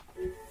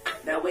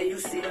Now when you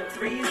see them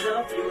threes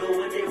up, you know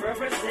what they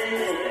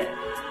represent.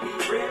 Be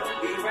real,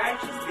 be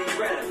righteous, be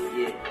relevant,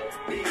 yeah.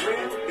 Be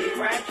real, be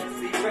righteous,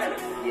 be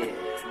relevant, yeah.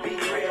 Be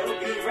real,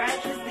 be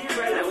righteous, be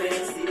relevant. Now when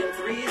you see them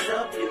threes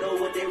up, you know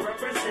what they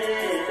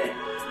represent.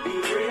 Be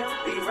real,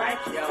 be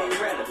righteous, be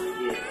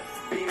relevant, yeah.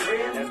 Be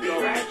real, be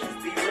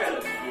righteous, be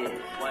relevant,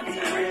 yeah. Be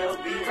real,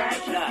 be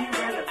righteous,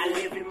 be relevant. I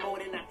live in more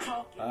than I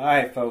talk. All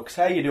right, folks,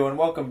 how you doing?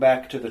 Welcome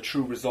back to the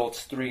True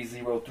Results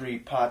 303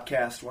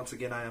 podcast. Once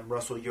again, I am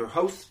Russell, your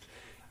host.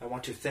 I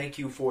want to thank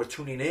you for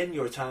tuning in.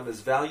 Your time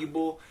is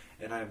valuable,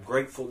 and I am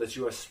grateful that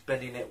you are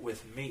spending it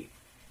with me.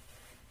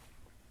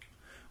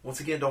 Once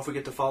again, don't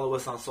forget to follow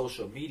us on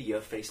social media,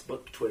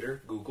 Facebook,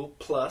 Twitter, Google+,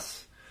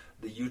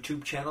 the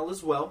YouTube channel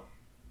as well.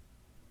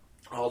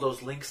 All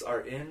those links are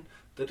in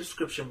the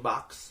description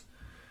box.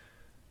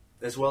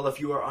 As well, if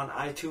you are on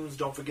iTunes,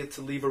 don't forget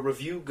to leave a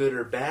review, good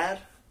or bad.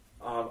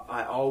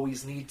 I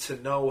always need to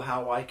know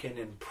how I can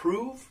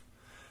improve,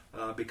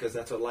 because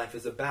that's what life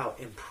is about,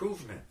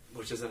 improvement,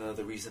 which is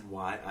another reason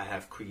why I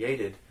have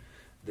created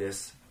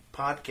this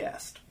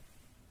podcast.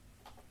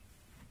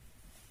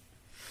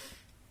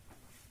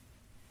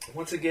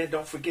 Once again,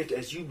 don't forget,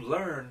 as you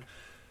learn,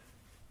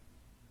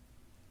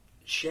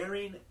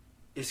 sharing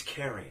is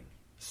caring.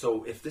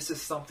 So if this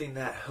is something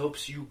that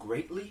helps you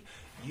greatly,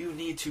 you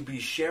need to be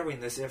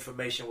sharing this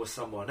information with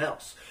someone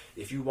else.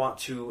 If you want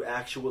to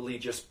actually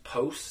just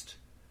post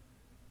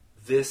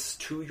this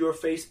to your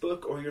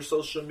Facebook or your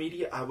social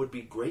media, I would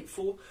be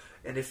grateful.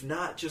 And if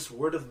not, just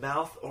word of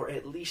mouth, or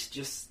at least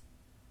just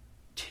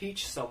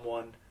teach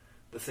someone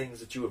the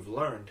things that you have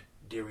learned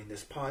during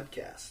this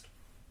podcast.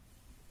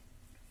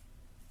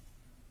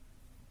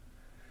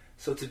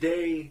 So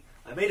today,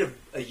 I made a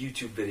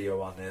YouTube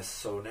video on this,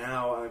 so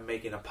now I'm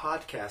making a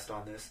podcast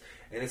on this,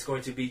 and it's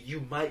going to be,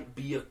 you might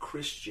be a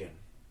Christian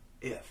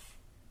if,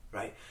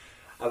 right?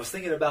 I was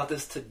thinking about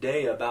this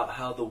today, about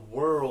how the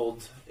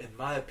world, in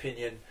my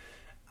opinion,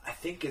 I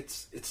think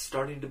it's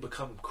starting to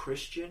become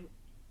Christian,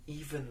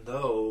 even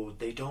though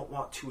they don't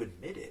want to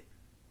admit it,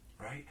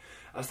 right?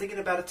 I was thinking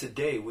about it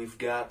today. We've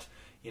got,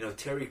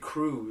 Terry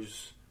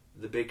Crews,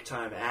 the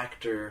big-time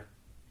actor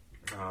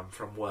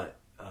from what?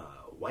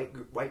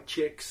 White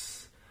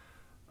Chicks,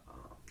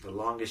 The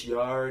Longest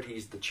Yard.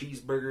 He's the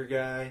cheeseburger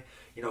guy.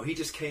 He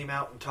just came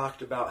out and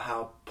talked about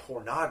how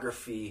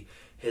pornography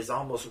has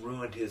almost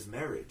ruined his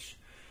marriage.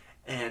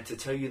 And to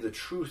tell you the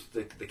truth,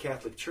 the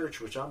Catholic Church,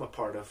 which I'm a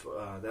part of,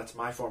 that's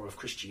my form of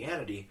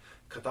Christianity,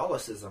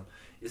 Catholicism,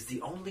 is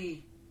the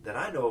only, that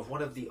I know of,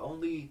 one of the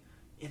only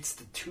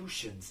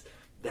institutions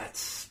that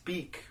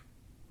speak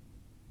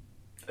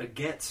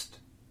against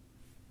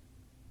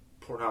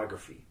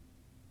pornography,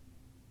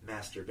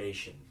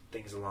 masturbation,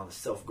 things along the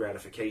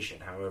self-gratification,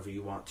 however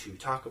you want to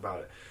talk about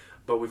it.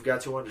 But we've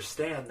got to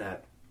understand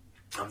that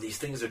these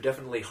things are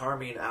definitely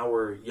harming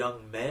our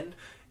young men,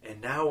 and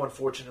now,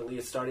 unfortunately,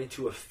 it's starting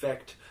to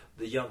affect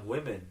the young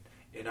women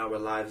in our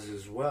lives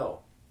as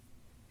well.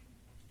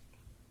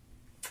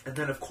 And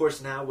then, of course,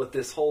 now with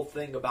this whole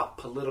thing about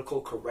political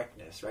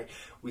correctness, right?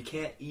 We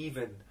can't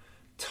even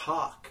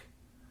talk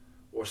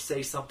or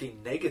say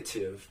something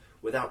negative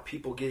without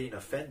people getting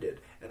offended.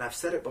 And I've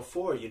said it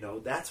before,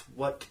 that's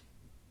what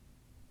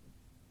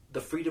the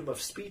freedom of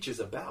speech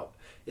is about.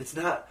 It's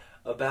not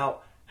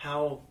about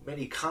how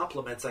many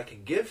compliments I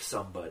can give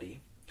somebody.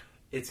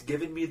 It's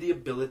given me the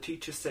ability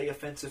to say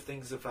offensive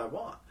things if I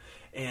want.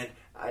 And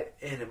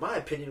in my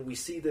opinion, we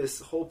see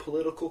this whole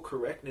political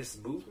correctness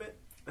movement.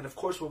 And of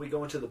course, when we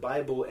go into the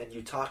Bible and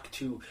you talk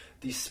to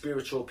these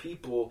spiritual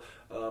people,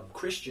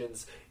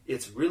 Christians,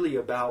 it's really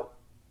about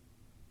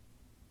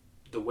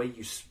the way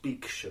you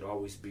speak should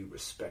always be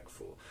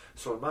respectful.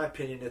 So in my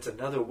opinion, it's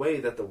another way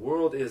that the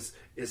world is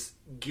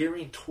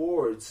gearing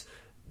towards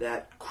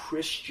that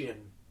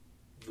Christian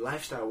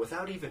lifestyle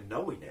without even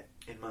knowing it,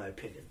 in my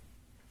opinion.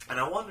 And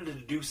I wanted to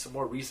do some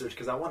more research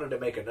because I wanted to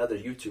make another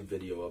YouTube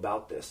video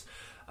about this.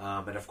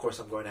 And of course,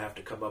 I'm going to have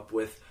to come up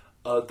with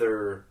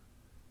other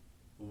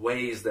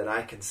ways that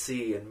I can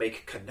see and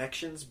make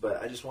connections.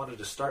 But I just wanted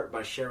to start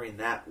by sharing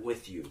that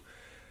with you.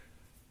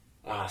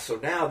 So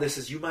now this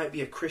is, you might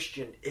be a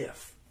Christian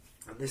if.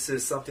 And this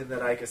is something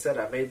that, like I said,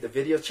 I made the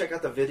video. Check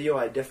out the video.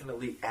 I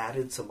definitely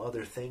added some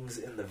other things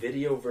in the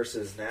video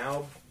versus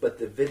now. But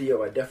the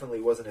video, I definitely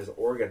wasn't as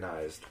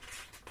organized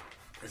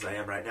as I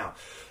am right now.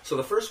 So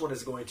the first one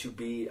is going to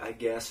be, I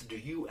guess, do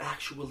you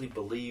actually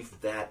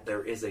believe that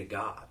there is a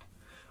God?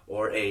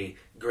 Or a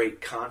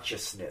great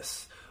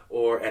consciousness?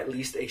 Or at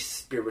least a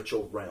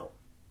spiritual realm?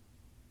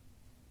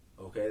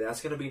 Okay, that's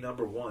going to be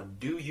number one.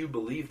 Do you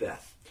believe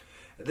that?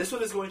 And this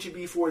one is going to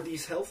be for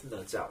these health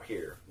nuts out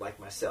here, like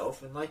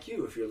myself and like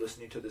you, if you're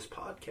listening to this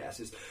podcast,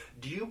 is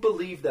do you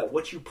believe that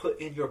what you put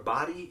in your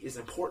body is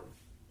important?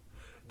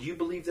 Do you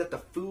believe that the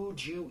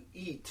food you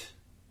eat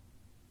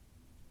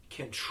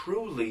can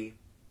truly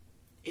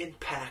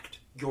impact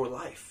your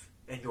life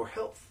and your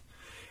health?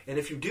 And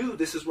if you do,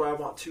 this is where I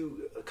want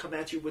to come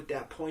at you with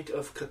that point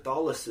of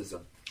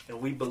Catholicism.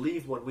 And we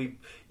believe when we,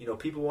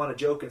 people want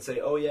to joke and say,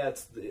 oh yeah,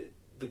 it's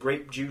the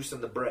grape juice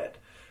and the bread.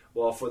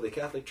 Well, for the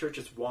Catholic Church,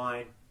 it's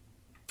wine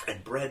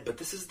and bread, but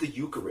this is the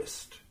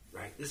Eucharist,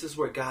 right? This is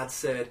where God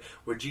said,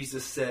 where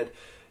Jesus said,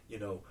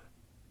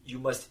 you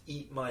must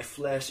eat my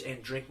flesh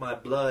and drink my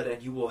blood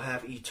and you will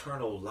have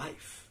eternal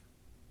life.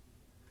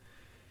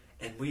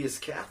 And we as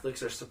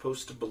Catholics are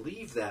supposed to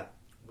believe that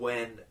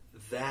when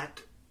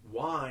that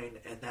wine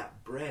and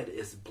that bread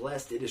is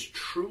blessed, it is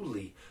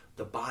truly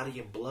the body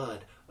and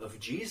blood of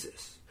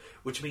Jesus,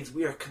 which means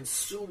we are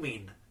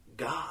consuming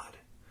God.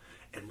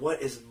 And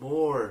what is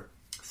more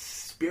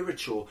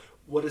spiritual,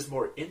 what is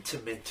more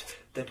intimate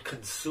than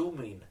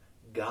consuming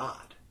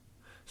God?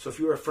 So if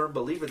you're a firm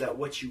believer that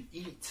what you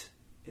eat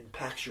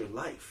impacts your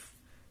life,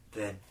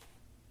 then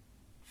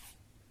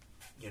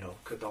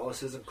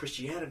Catholicism,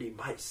 Christianity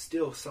might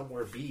still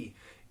somewhere be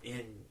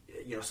in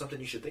something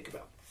you should think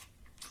about.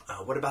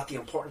 What about the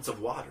importance of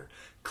water?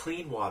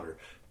 Clean water,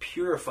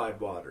 purified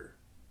water,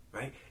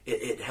 right?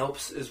 It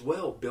helps as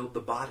well build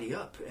the body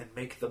up and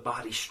make the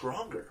body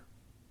stronger.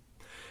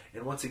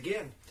 And once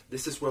again,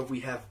 this is where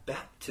we have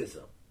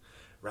baptism,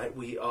 right?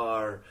 We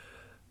are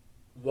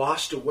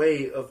washed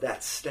away of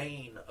that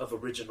stain of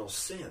original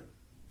sin.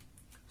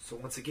 So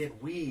once again,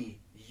 we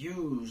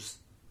use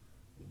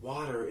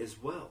water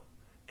as well.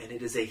 And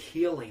it is a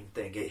healing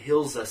thing. It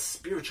heals us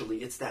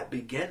spiritually. It's that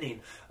beginning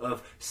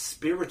of the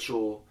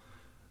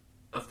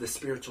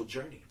spiritual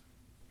journey.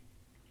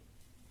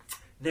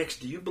 Next,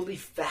 do you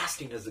believe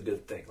fasting is a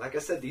good thing? Like I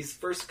said, these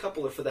first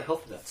couple are for the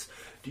health nuts.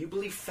 Do you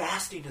believe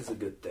fasting is a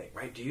good thing,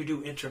 right? Do you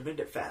do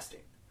intermittent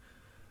fasting?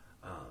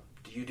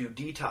 Do you do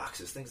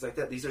detoxes, things like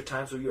that? These are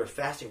times where you are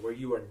fasting, where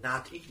you are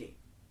not eating,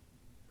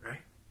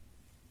 right?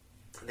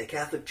 In the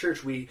Catholic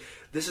Church,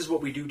 this is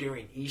what we do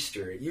during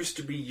Easter. It used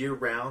to be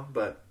year-round,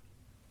 but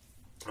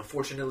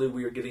unfortunately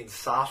we are getting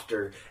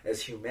softer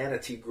as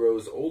humanity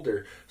grows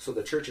older, so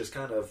the church is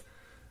kind of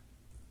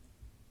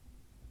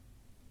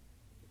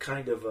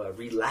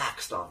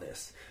relaxed on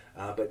this.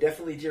 But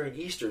definitely during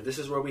Easter, this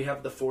is where we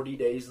have the 40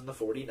 days and the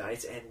 40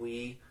 nights, and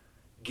we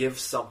give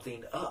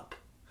something up.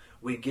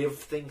 We give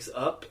things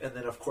up, and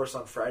then of course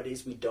on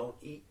Fridays we don't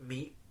eat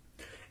meat.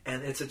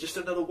 And it's just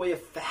another way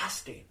of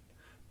fasting,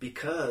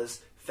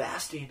 because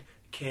fasting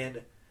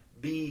can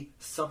be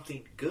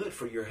something good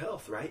for your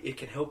health, right? It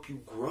can help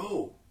you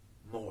grow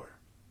more.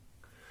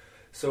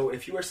 So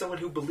if you are someone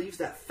who believes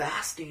that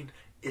fasting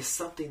is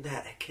something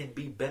that can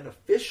be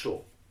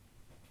beneficial,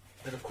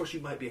 then of course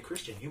you might be a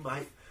Christian. You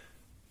might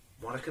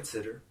want to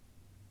consider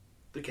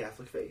the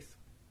Catholic faith.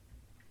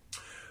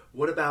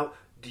 What about,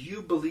 do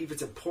you believe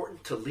it's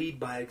important to lead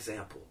by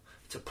example,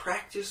 to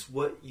practice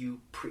what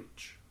you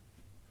preach?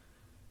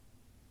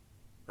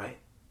 Right?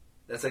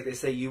 That's like they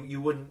say,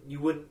 you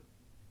wouldn't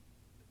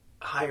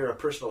hire a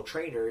personal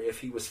trainer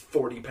if he was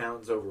 40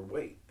 pounds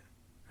overweight,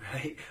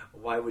 right?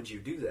 Why would you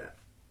do that?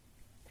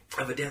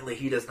 Evidently,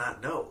 he does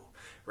not know,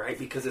 right?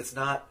 Because it's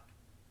not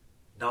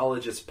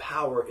knowledge is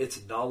power,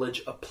 it's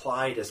knowledge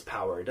applied as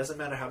power. It doesn't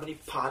matter how many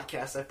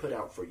podcasts I put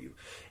out for you.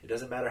 It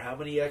doesn't matter how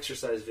many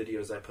exercise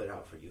videos I put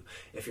out for you.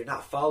 If you're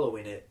not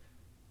following it,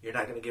 you're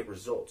not going to get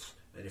results.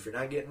 And if you're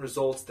not getting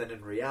results, then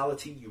in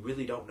reality, you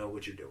really don't know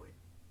what you're doing.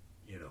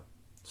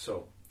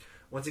 So,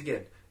 once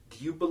again,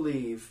 do you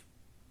believe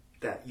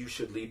that you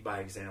should lead by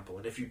example?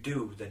 And if you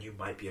do, then you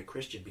might be a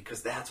Christian,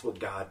 because that's what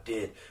God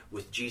did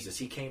with Jesus.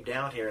 He came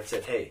down here and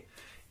said, hey,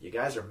 you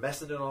guys are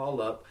messing it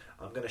all up.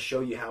 I'm going to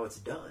show you how it's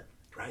done.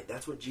 Right?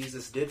 That's what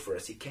Jesus did for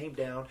us. He came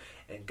down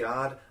and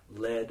God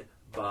led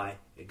by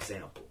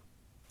example.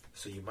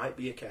 So you might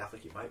be a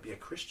Catholic, you might be a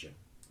Christian,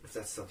 if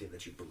that's something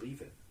that you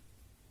believe in.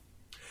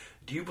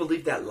 Do you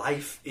believe that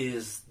life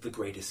is the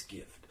greatest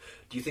gift?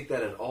 Do you think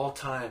that at all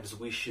times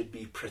we should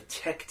be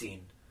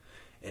protecting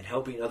and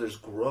helping others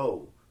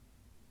grow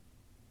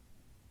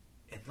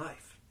in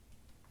life?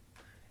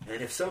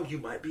 And if so, you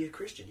might be a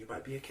Christian, you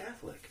might be a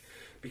Catholic.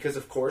 Because,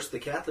 of course, the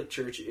Catholic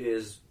Church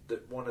is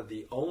one of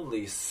the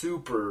only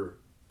super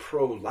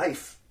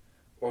pro-life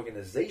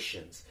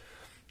organizations.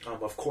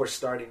 Of course,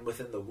 starting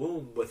within the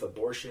womb with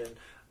abortion,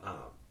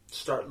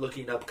 start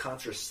looking up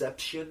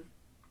contraception,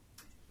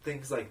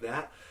 things like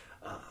that.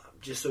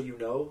 Just so you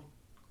know,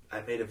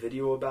 I made a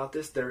video about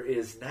this. There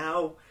is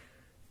now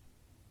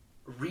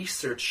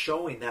research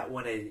showing that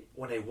when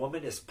a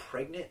woman is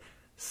pregnant,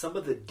 some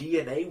of the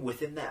DNA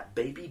within that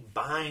baby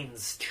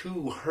binds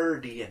to her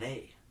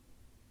DNA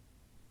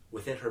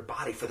within her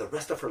body for the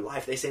rest of her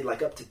life. They say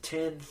like up to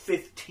 10,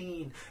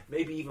 15,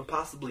 maybe even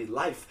possibly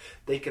life.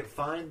 They can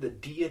find the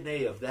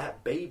DNA of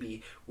that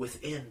baby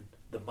within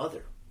the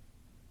mother.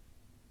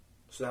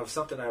 So that was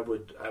something I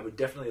would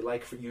definitely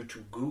like for you to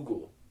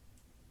Google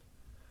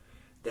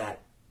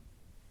that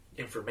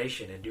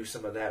information and do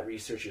some of that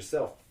research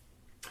yourself.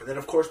 And then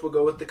of course we'll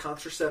go with the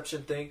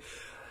contraception thing.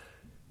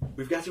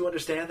 We've got to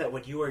understand that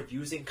when you are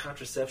using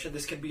contraception,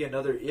 this can be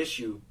another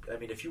issue. I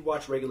mean, if you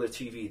watch regular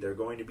TV, they're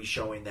going to be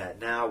showing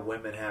that now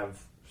women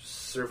have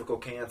cervical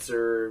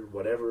cancer,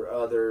 whatever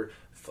other,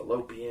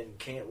 fallopian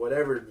cancer,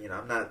 whatever.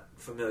 I'm not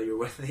familiar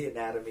with the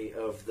anatomy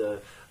of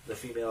the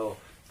female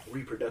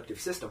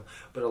reproductive system,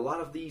 but a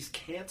lot of these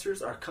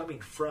cancers are coming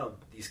from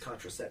these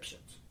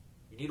contraceptions.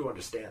 You need to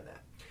understand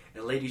that.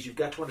 And ladies, you've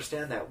got to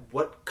understand that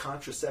what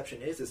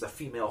contraception is a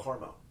female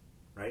hormone,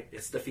 right?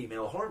 It's the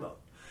female hormone.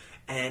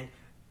 And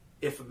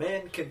if a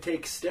man can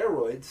take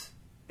steroids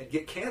and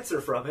get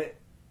cancer from it,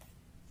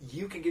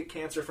 you can get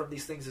cancer from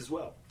these things as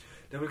well.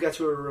 Then we've got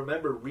to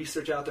remember,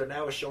 research out there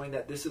now is showing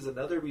that this is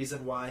another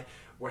reason why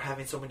we're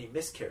having so many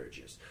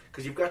miscarriages.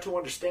 Because you've got to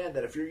understand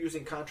that if you're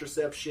using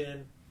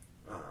contraception,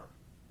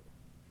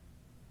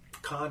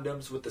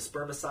 condoms with the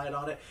spermicide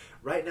on it,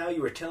 right now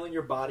you are telling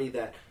your body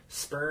that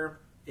sperm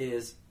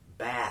is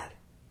bad.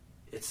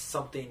 It's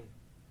something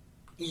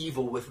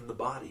evil within the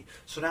body.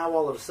 So now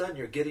all of a sudden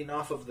you're getting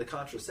off of the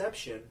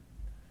contraception.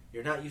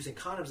 You're not using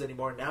condoms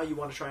anymore. Now you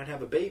want to try and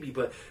have a baby.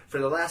 But for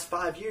the last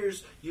 5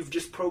 years, you've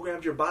just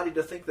programmed your body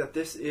to think that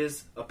this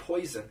is a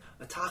poison,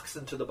 a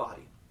toxin to the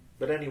body.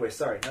 But anyway,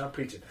 sorry, now I'm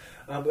preaching.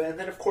 And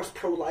then, of course,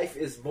 pro-life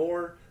is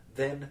more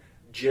than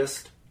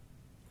just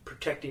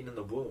protecting in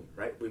the womb,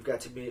 right? We've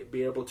got to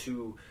be able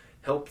to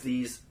help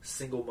these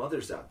single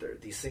mothers out there,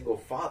 these single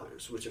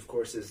fathers, which, of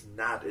course, is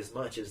not as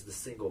much as the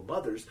single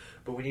mothers.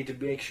 But we need to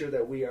make sure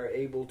that we are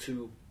able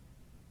to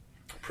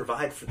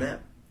provide for them.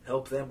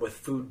 Help them with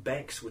food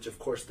banks, which of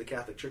course the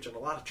Catholic Church and a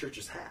lot of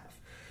churches have.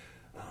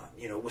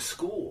 With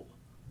school,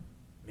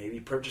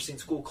 maybe purchasing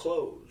school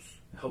clothes,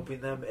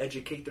 helping them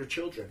educate their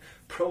children.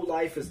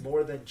 Pro-life is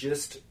more than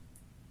just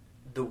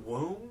the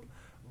womb,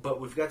 but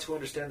we've got to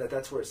understand that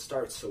that's where it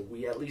starts. So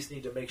we at least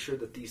need to make sure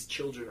that these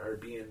children are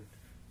being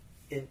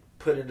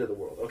put into the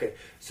world. Okay,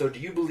 so do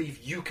you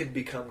believe you can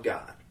become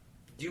God?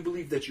 Do you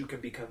believe that you can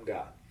become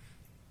God?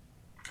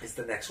 Is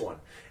the next one.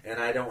 And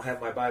I don't have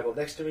my Bible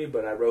next to me,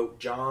 but I wrote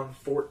John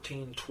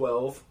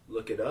 14:12.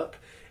 Look it up.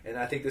 And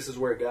I think this is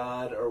where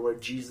God, or where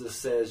Jesus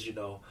says,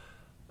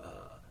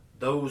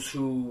 those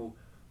who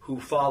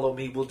follow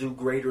me will do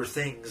greater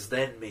things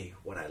than me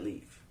when I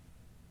leave.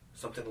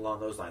 Something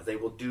along those lines. They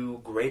will do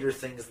greater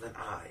things than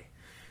I.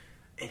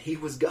 And he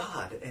was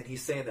God. And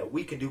he's saying that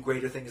we can do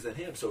greater things than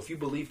him. So if you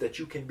believe that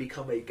you can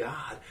become a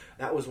God,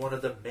 that was one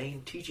of the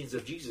main teachings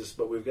of Jesus.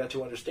 But we've got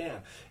to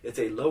understand, it's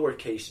a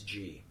lowercase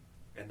g.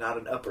 And not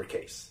an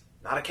uppercase.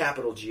 Not a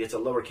capital G, it's a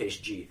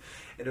lowercase g.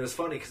 And it was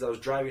funny because I was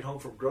driving home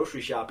from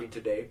grocery shopping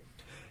today,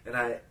 and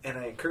I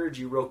encourage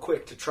you real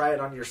quick to try it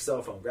on your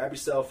cell phone. Grab your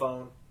cell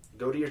phone,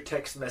 go to your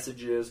text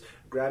messages,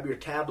 grab your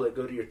tablet,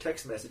 go to your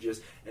text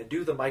messages, and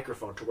do the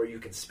microphone to where you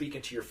can speak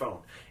into your phone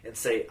and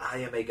say, I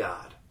am a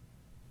God.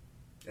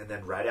 And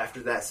then right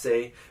after that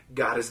say,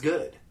 God is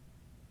good.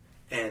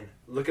 And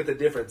look at the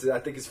difference. I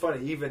think it's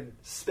funny, even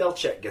spell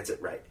check gets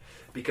it right.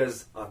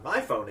 Because on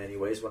my phone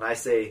anyways, when I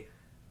say,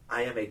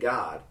 I am a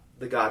God,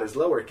 the God is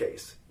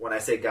lowercase. When I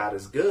say God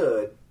is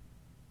good,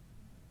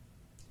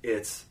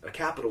 it's a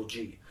capital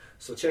G.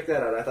 So check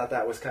that out. I thought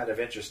that was kind of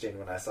interesting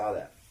when I saw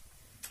that.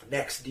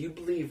 Next, do you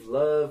believe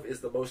love is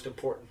the most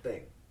important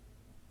thing?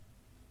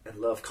 And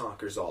love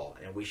conquers all.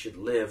 And we should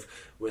live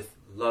with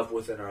love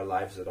within our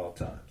lives at all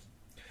times.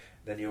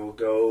 Then you will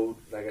go,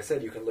 like I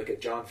said, you can look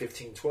at John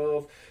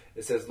 15:12.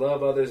 It says,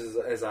 love others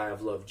as I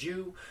have loved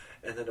you.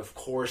 And then, of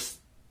course,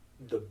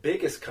 the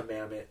biggest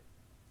commandment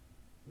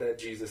that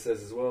Jesus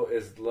says as well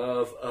is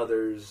love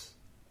others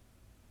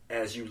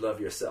as you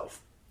love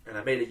yourself. And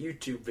I made a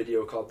YouTube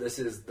video called This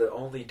is the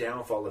Only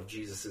Downfall of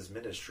Jesus'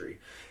 Ministry,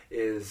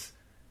 is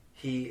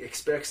he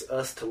expects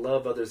us to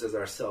love others as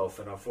ourselves,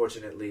 and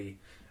unfortunately,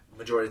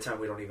 majority of the time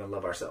we don't even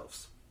love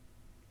ourselves.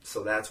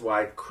 So that's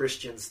why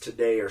Christians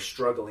today are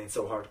struggling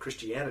so hard.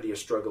 Christianity is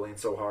struggling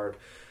so hard.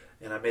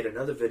 And I made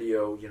another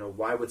video,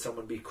 why would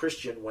someone be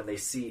Christian when they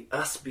see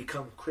us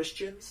become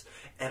Christians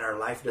and our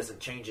life doesn't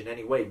change in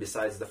any way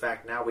besides the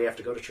fact now we have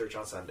to go to church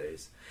on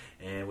Sundays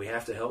and we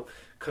have to help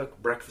cook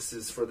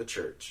breakfasts for the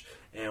church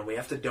and we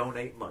have to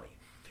donate money.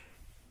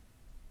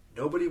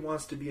 Nobody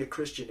wants to be a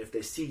Christian if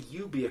they see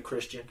you be a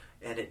Christian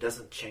and it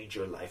doesn't change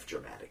your life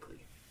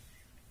dramatically.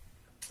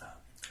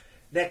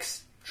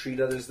 Next,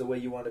 treat others the way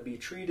you want to be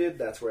treated.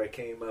 That's where I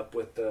came up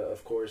with,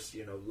 of course,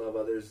 love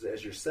others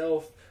as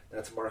yourself.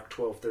 That's Mark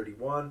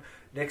 12:31.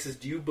 Next is,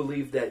 do you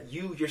believe that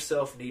you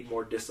yourself need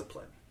more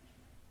discipline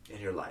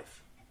in your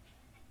life?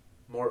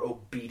 More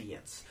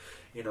obedience.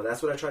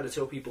 That's what I try to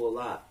tell people a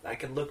lot. I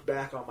can look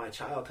back on my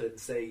childhood and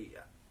say,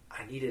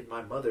 I needed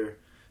my mother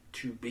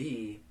to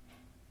be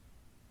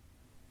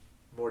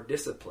more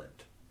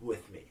disciplined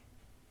with me,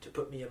 to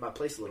put me in my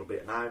place a little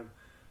bit. And I'm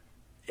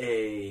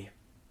a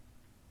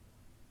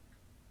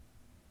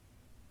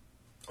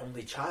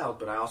only child,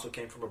 but I also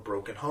came from a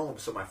broken home,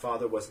 so my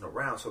father wasn't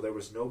around, so there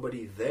was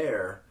nobody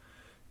there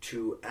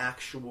to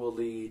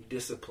actually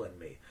discipline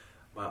me.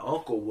 My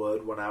uncle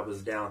would when I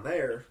was down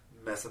there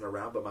messing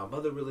around, but my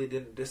mother really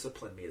didn't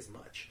discipline me as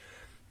much.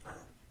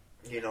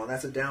 And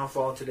that's a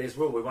downfall in today's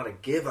world. We want to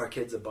give our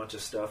kids a bunch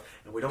of stuff,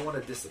 and we don't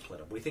want to discipline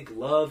them. We think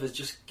love is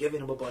just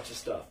giving them a bunch of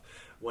stuff,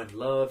 when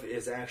love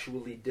is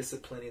actually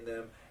disciplining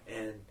them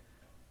and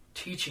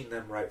teaching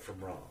them right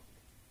from wrong.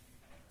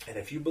 And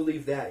if you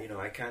believe that,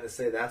 I kind of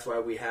say that's why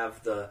we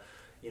have the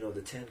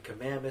 10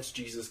 Commandments.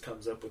 Jesus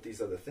comes up with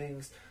these other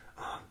things.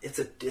 It's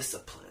a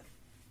discipline.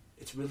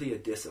 It's really a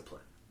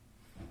discipline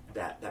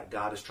that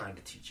God is trying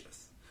to teach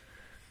us.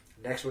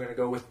 Next, we're going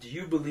to go with, do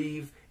you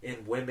believe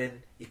in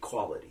women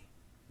equality?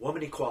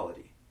 Woman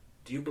equality.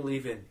 Do you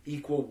believe in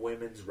equal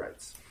women's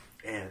rights?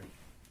 And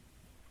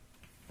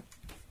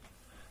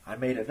I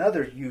made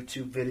another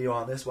YouTube video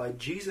on this, why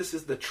Jesus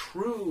is the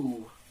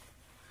true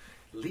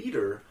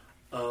leader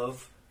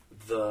of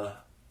the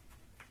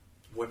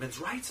women's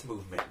rights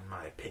movement, in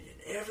my opinion.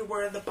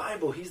 Everywhere in the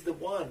Bible, he's the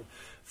one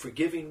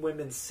forgiving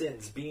women's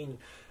sins, being,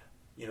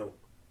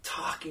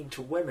 talking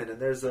to women. And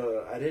there's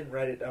I didn't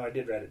write it. Oh, I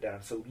did write it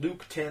down. So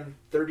Luke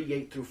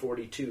 10:38 through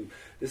 42.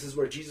 This is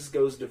where Jesus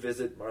goes to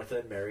visit Martha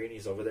and Mary, and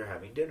he's over there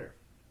having dinner.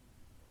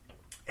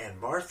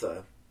 And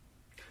Martha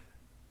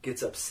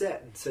gets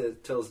upset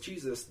and tells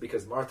Jesus,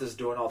 because Martha's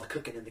doing all the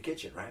cooking in the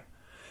kitchen, right?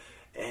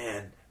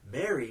 And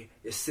Mary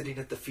is sitting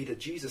at the feet of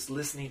Jesus,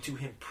 listening to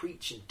him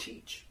preach and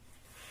teach.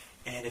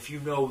 And if you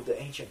know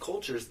the ancient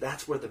cultures,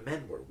 that's where the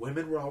men were.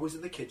 Women were always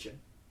in the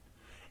kitchen,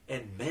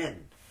 and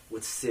men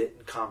would sit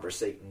and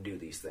conversate and do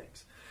these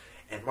things.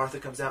 And Martha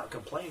comes out and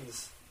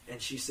complains,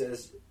 and she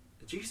says,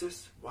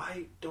 Jesus,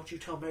 why don't you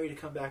tell Mary to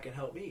come back and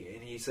help me?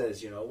 And he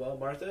says, well,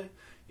 Martha,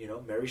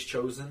 Mary's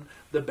chosen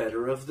the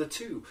better of the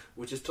two,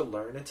 which is to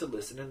learn and to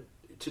listen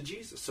to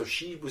Jesus. So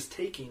she was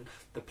taking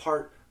the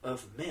part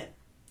of men.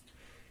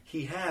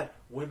 He had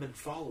women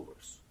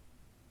followers,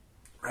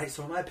 right?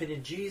 So in my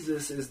opinion,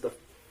 Jesus is the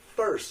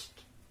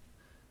first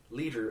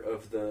leader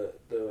of the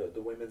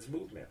women's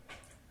movement.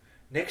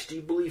 Next, do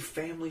you believe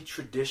family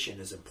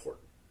tradition is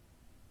important?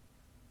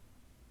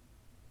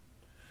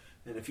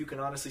 And if you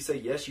can honestly say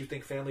yes, you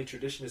think family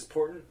tradition is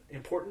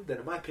important, then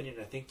in my opinion,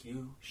 I think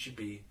you should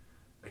be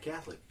a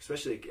Catholic,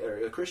 especially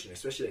a Christian,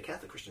 especially a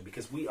Catholic Christian,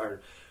 because we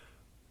are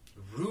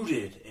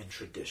rooted in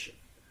tradition.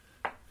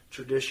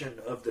 Tradition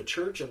of the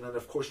church, and then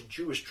of course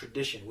Jewish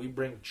tradition. We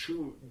bring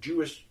true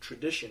Jewish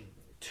tradition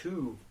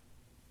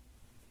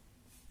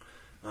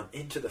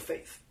into the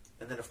faith.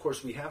 And then of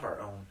course we have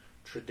our own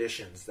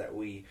traditions that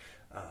we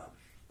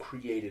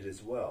created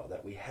as well,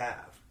 that we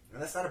have.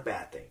 And that's not a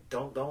bad thing.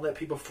 Don't let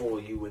people fool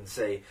you and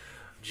say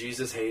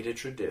Jesus hated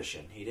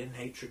tradition. He didn't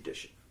hate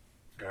tradition.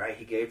 All right,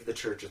 he gave the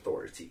church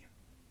authority.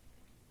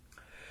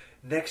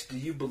 Next, do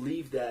you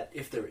believe that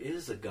if there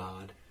is a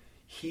God,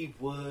 he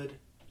would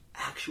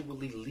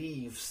actually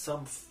leave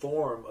some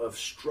form of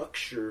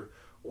structure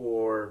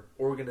or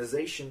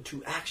organization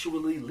to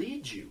actually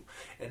lead you,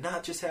 and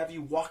not just have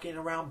you walking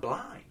around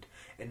blind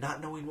and not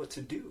knowing what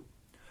to do?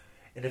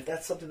 And if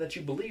that's something that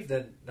you believe,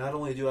 then not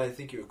only do I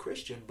think you're a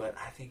Christian, but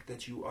I think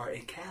that you are a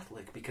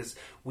Catholic, because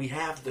we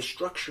have the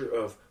structure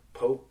of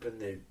Pope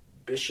and the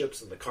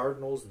bishops and the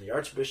cardinals and the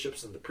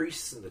archbishops and the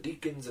priests and the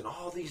deacons and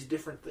all these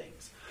different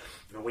things.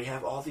 We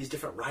have all these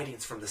different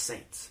writings from the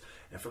saints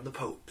and from the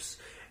popes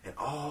and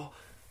all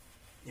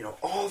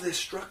this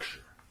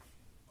structure,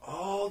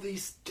 all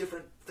these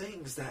different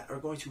things that are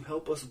going to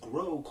help us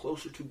grow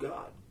closer to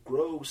God,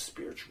 grow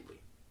spiritually.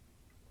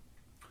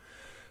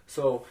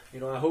 So,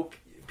 I hope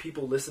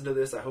people listen to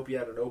this. I hope you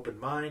had an open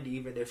mind,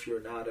 even if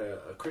you're not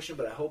a Christian,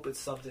 but I hope it's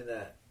something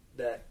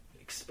that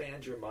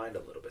expands your mind a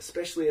little bit,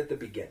 especially at the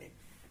beginning,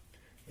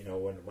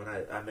 when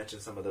I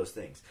mentioned some of those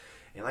things.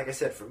 And like I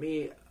said, for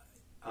me,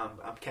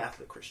 I'm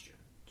Catholic Christian.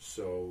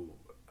 So,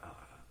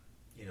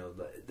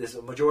 this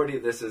majority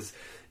of this is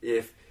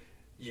if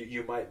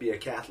you might be a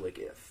Catholic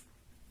if.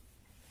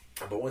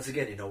 But once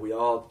again,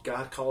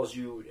 God calls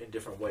you in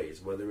different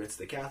ways. Whether it's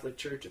the Catholic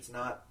Church, it's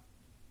not.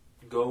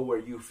 Go where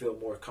you feel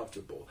more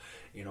comfortable.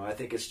 I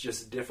think it's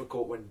just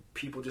difficult when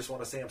people just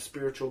want to say I'm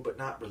spiritual but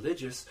not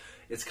religious.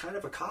 It's kind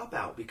of a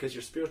cop-out, because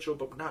you're spiritual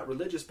but not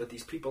religious, but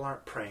these people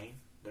aren't praying.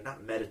 They're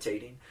not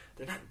meditating.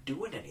 They're not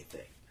doing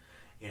anything.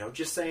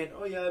 Just saying,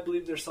 oh yeah, I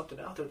believe there's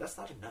something out there, that's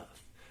not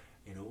enough.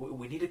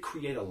 We need to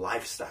create a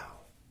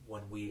lifestyle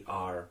when we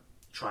are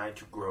trying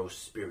to grow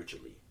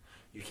spiritually.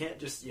 You can't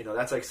just,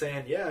 that's like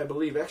saying, yeah, I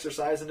believe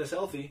exercising is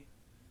healthy,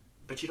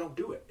 but you don't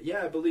do it.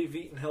 Yeah, I believe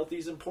eating healthy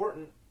is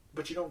important,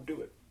 but you don't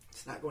do it.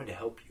 It's not going to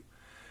help you.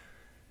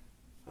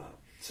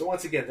 So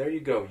once again, there you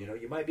go.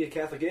 You might be a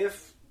Catholic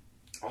if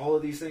all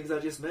of these things I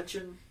just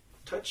mentioned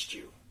touched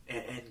you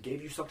and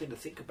gave you something to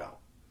think about.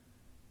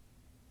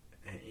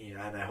 And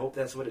I hope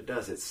that's what it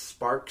does. It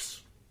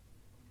sparks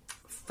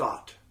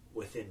thought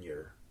within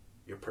your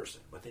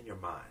person, within your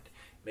mind.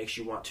 Makes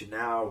you want to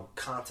now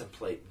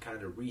contemplate and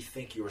kind of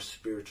rethink your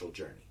spiritual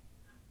journey.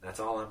 That's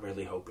all I'm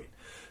really hoping.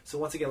 So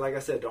once again, like I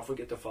said, don't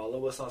forget to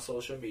follow us on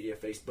social media,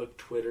 Facebook,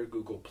 Twitter,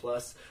 Google+,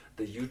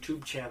 the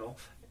YouTube channel.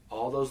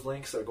 All those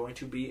links are going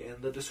to be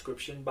in the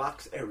description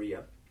box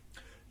area.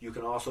 You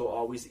can also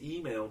always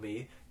email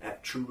me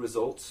at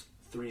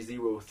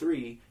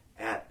trueresults303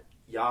 at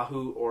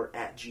Yahoo or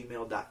at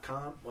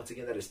gmail.com. Once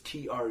again, that is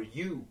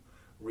TRU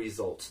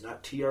results,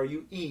 not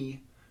TRUE,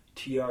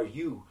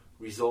 TRU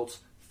results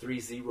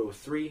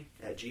 303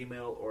 at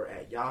Gmail or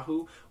at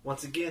Yahoo.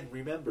 Once again,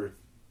 remember,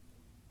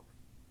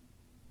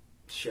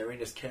 sharing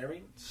is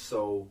caring,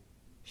 so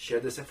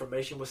share this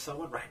information with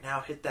someone. Right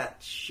now, hit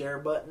that share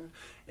button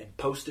and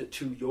post it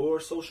to your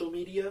social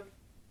media.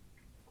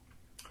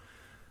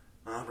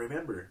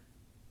 Remember,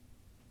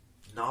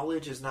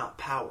 knowledge is not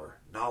power.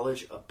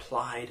 Knowledge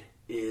applied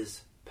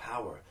is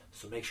power.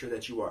 So make sure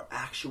that you are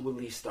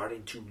actually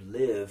starting to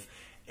live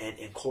and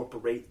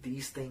incorporate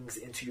these things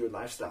into your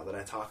lifestyle that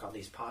I talk on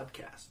these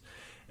podcasts.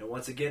 And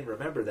once again,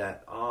 remember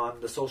that on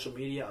the social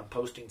media, I'm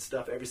posting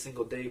stuff every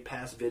single day,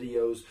 past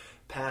videos,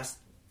 past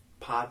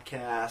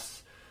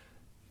podcasts,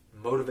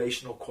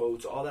 motivational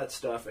quotes, all that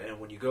stuff. And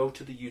when you go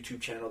to the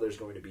YouTube channel, there's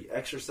going to be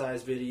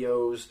exercise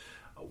videos,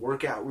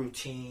 workout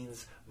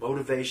routines,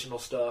 motivational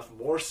stuff,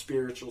 more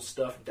spiritual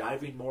stuff,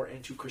 diving more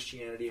into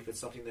Christianity if it's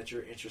something that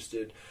you're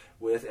interested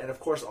with. And of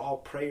course, all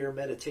prayer,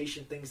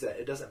 meditation, things that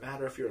it doesn't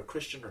matter if you're a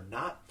Christian or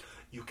not,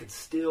 you can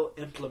still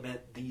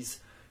implement these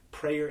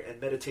prayer and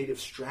meditative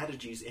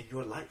strategies in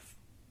your life.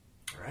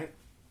 All right?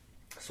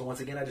 So once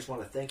again, I just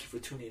want to thank you for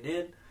tuning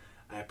in.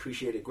 I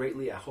appreciate it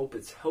greatly. I hope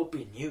it's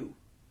helping you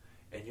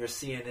and you're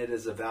seeing it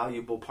as a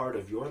valuable part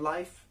of your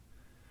life.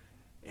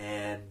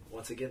 And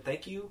once again,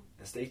 thank you,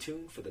 and stay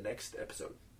tuned for the next episode.